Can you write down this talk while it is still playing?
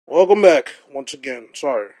Welcome back once again.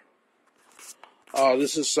 Sorry.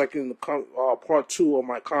 This is part two of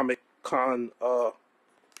my Comic Con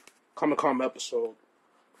episode.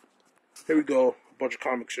 Here we go. A bunch of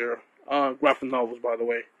comics here. Graphic novels, by the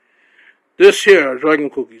way. This here, Dragon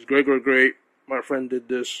Cookies. Great. My friend did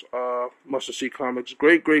this. Mustard Seed Comics.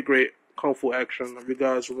 Great. Kung Fu action. If you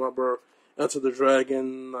guys remember Enter the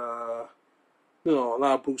Dragon, a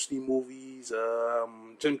lot of Bruce Lee movies,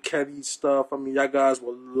 Jim Kelly stuff. I mean, y'all guys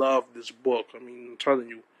will love this book. I mean, I'm telling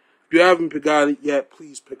you. If you haven't got it yet,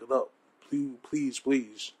 please pick it up. Please.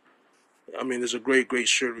 I mean, it's a great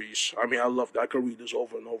series. I mean, I love that. I could read this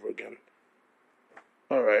over and over again.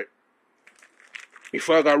 Alright.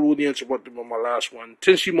 Before I got rudely interrupted with my last one,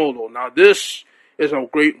 Tenshimoto. Now, this is a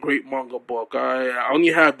great manga book. I only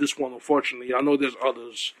have this one, unfortunately. I know there's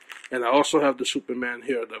others. And I also have the Superman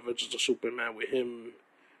here, the Adventures of Superman, with him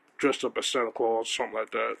dressed up as Santa Claus, something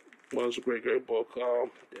like that. Well, it's a great book.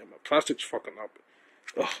 Damn, my plastic's fucking up.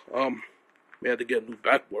 We had to get a new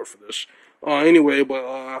backboard for this. Anyway,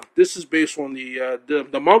 but this is based on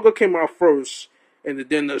the manga came out first, and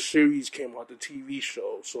then the series came out, the TV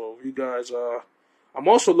show. So if you guys, I'm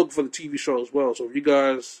also looking for the TV show as well. So if you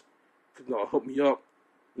guys could hook me up,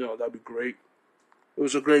 that'd be great. It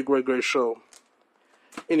was a great show.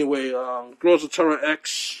 Anyway, Girls of Terror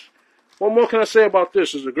X. What more can I say about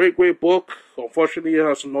this? It's a great book. Unfortunately, it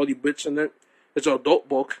has some naughty bits in it. It's an adult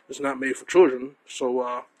book. It's not made for children.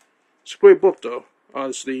 So, it's a great book, though,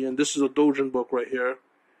 honestly. And this is a Doujin book right here.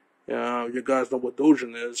 You guys know what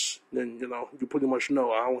Doujin is. Then, you pretty much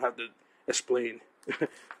know. I don't have to explain.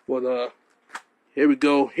 But, here we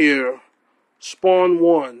go. Here. Spawn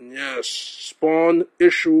 1. Yes. Spawn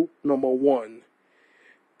issue number 1.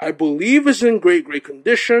 I believe it's in great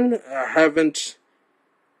condition. I haven't...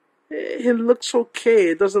 It looks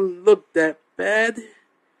okay. It doesn't look that bad.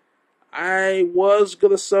 I was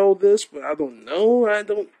gonna sell this, but I don't know.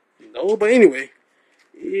 But anyway.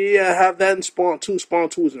 Yeah, I have that in Spawn 2. Spawn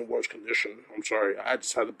 2 is in worse condition. I'm sorry. I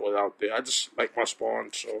just had to put it out there. I just like my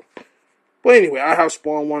Spawn, so... But anyway, I have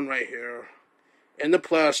Spawn 1 right here. In the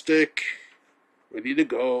plastic. Ready to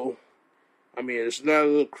go. I mean, it's not a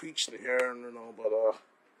little creaks in here, but,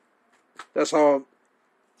 that's how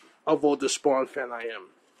of the Spawn fan I am.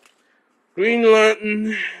 Green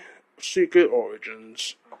Lantern Secret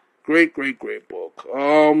Origins. Great book.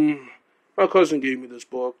 My cousin gave me this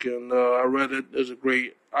book and I read it.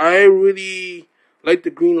 I really like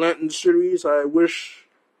the Green Lantern series. I wish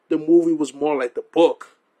the movie was more like the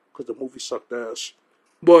book, because the movie sucked ass.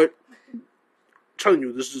 But I'm telling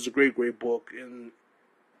you, this is a great book, and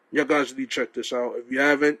y'all guys need to check this out. If you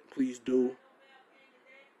haven't, please do.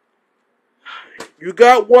 You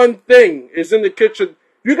got one thing is in the kitchen.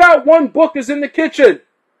 You got one book is in the kitchen.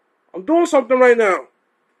 I'm doing something right now.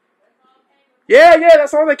 Yeah,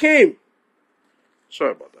 that's all that came.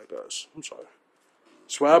 Sorry about that, guys. I'm sorry.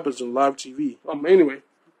 That's what happens in live TV. Anyway.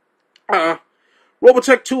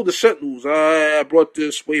 Robotech 2, The Sentinels. I brought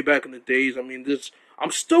this way back in the days. I mean,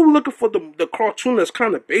 I'm still looking for the cartoon that's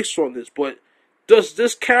kind of based on this, but does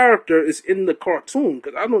this character is in the cartoon?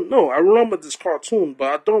 Because I don't know. I remember this cartoon,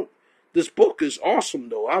 but I don't. This book is awesome,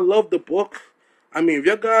 though. I love the book. I mean, if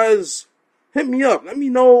you guys hit me up, let me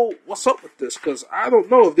know what's up with this, because I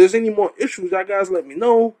don't know. If there's any more issues, you guys let me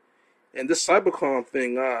know. And this Cybercom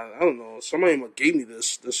thing, I don't know. Somebody gave me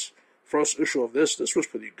this first issue of this. This was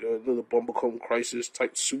pretty good. Little Bumblecombe Crisis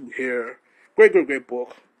type suit here. Great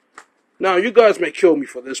book. Now, you guys may kill me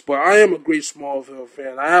for this, but I am a great Smallville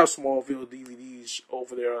fan. I have Smallville DVDs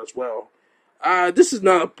over there as well. This is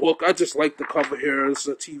not a book. I just like the cover here. This is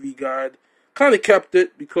a TV guide. Kind of kept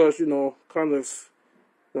it because, you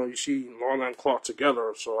see Lana and Clark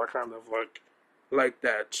together, so I kind of like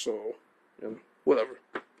that. So, whatever.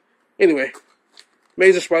 Anyway,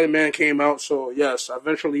 Amazing Spider-Man came out, so yes,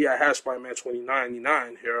 eventually I had Spider-Man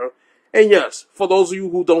 2099 here. And yes, for those of you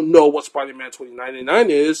who don't know what Spider-Man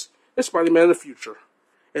 2099 is, it's Spider-Man in the future.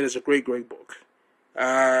 And it's a great book.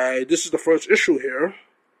 This is the first issue here.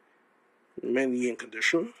 Mainly in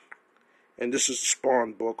condition. And this is the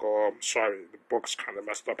Spawn book. Sorry, the book's kind of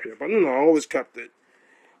messed up here. But I always kept it.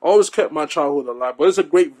 Always kept my childhood alive. But it's a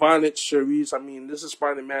great Violent series. I mean, this is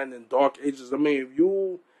Spider-Man in Dark Ages. I mean, if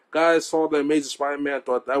you guys saw the Amazing Spider-Man,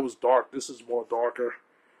 thought that was dark. This is more darker.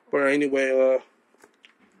 But anyway,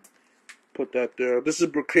 put that there. This is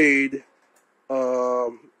Brigade,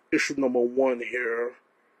 issue number 1 here.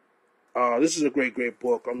 This is a great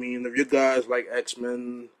book. I mean, if you guys like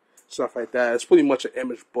X-Men, stuff like that, it's pretty much an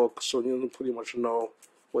Image book, so you pretty much know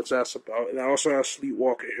what that's about. And I also have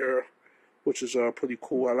Sleepwalker here, which is pretty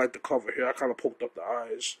cool. I like the cover here. I kind of poked up the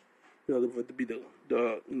eyes. You know, to be the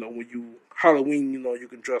when you Halloween, you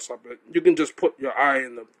can dress up. You can just put your eye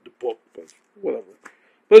in the book, but whatever.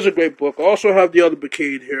 But it's a great book. I also have the other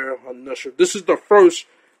Brigade here on Nusher. This is the first.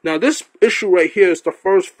 Now this issue right here is the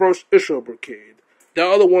first issue of Brigade. The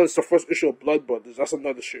other one is the first issue of Blood Brothers. That's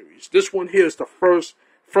another series. This one here is the first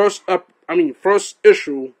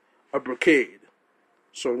issue of Brigade.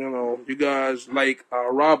 So you guys like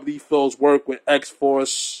Rob Liefeld's work with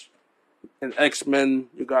X-Force and X-Men.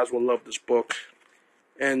 You guys will love this book.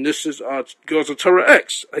 And this is Girls of Terror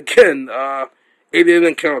X. Again, Alien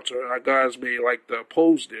Encounter. Guys may like the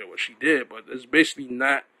pose there, what she did, but it's basically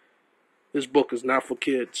not. This book is not for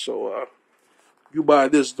kids. So you buy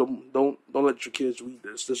this, don't let your kids read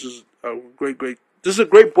this. This is a great. This is a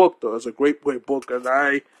great book, though. It's a great book, and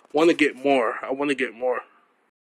I want to get more.